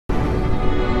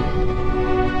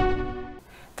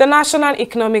The National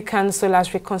Economic Council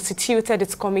has reconstituted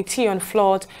its Committee on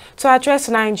Flood to address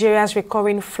Nigeria's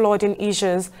recurring flooding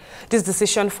issues. This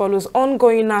decision follows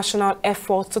ongoing national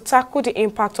efforts to tackle the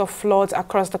impact of floods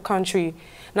across the country.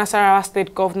 Nasarawa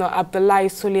State Governor Abdullahi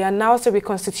Sule announced the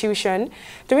reconstitution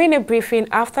during a briefing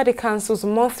after the Council's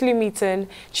monthly meeting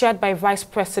chaired by Vice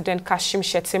President Kashim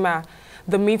Shettima.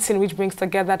 The meeting, which brings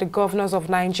together the governors of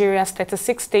Nigeria's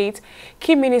 36 states,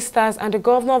 key ministers, and the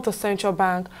governor of the central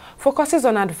bank, focuses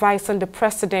on advising the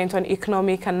president on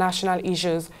economic and national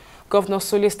issues. Governor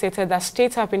Sule stated that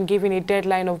states have been given a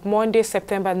deadline of Monday,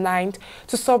 September 9th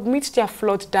to submit their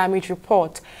flood damage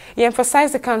report. He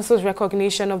emphasized the council's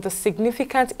recognition of the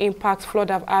significant impact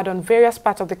flood have had on various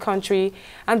parts of the country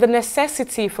and the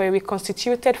necessity for a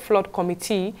reconstituted flood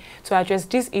committee to address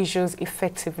these issues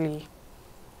effectively.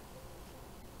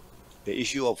 The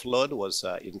issue of flood was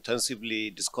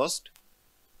intensively discussed,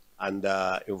 and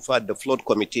in fact the flood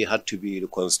committee had to be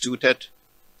reconstituted,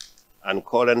 and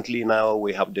currently now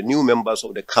we have the new members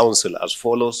of the council as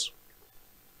follows: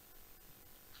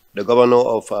 the governor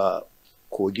of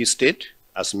Kogi State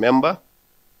as member,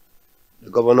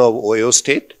 the governor of Oyo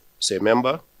State as a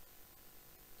member,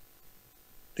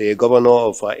 the governor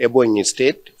of Ebonyi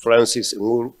State, Francis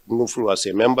Ngufru, as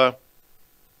a member,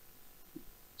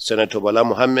 Senator Bala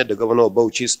Mohammed, the governor of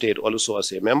Bauchi State, also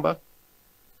as a member,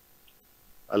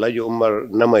 Alhaji Umar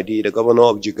Namadi, the governor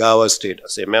of Jigawa State,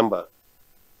 as a member,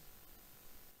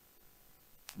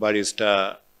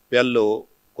 Barrister Bello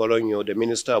Colonio, the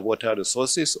Minister of Water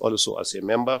Resources, also as a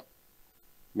member,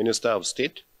 Minister of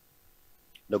State,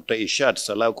 Dr. Ishad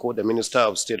Salako, the Minister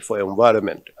of State for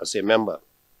Environment, as a member,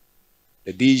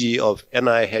 the DG of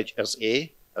NIHSA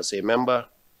as a member,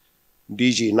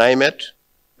 DG NIMET,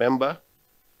 member,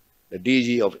 the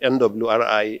DG of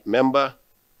NWRI, member,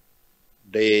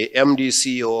 the MD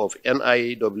CEO of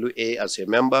NIWA as a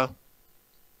member,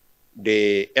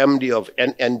 the MD of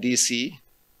NNDC,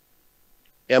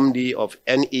 MD of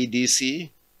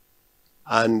NEDC,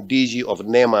 and DG of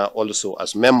NEMA also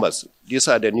as members. These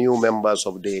are the new members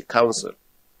of the council.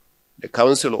 The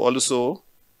council also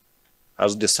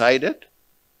has decided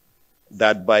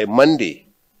that by Monday,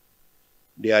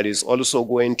 there is also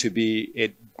going to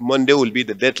be Monday will be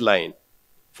the deadline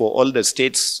for all the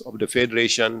states of the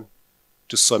Federation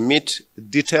to submit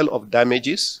detail of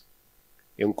damages,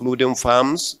 including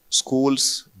farms,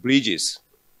 schools, bridges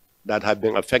that have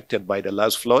been affected by the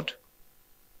last flood.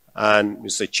 And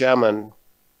Mr. Chairman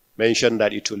mentioned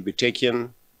that it will be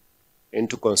taken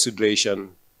into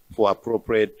consideration for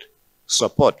appropriate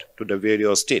support to the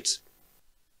various states.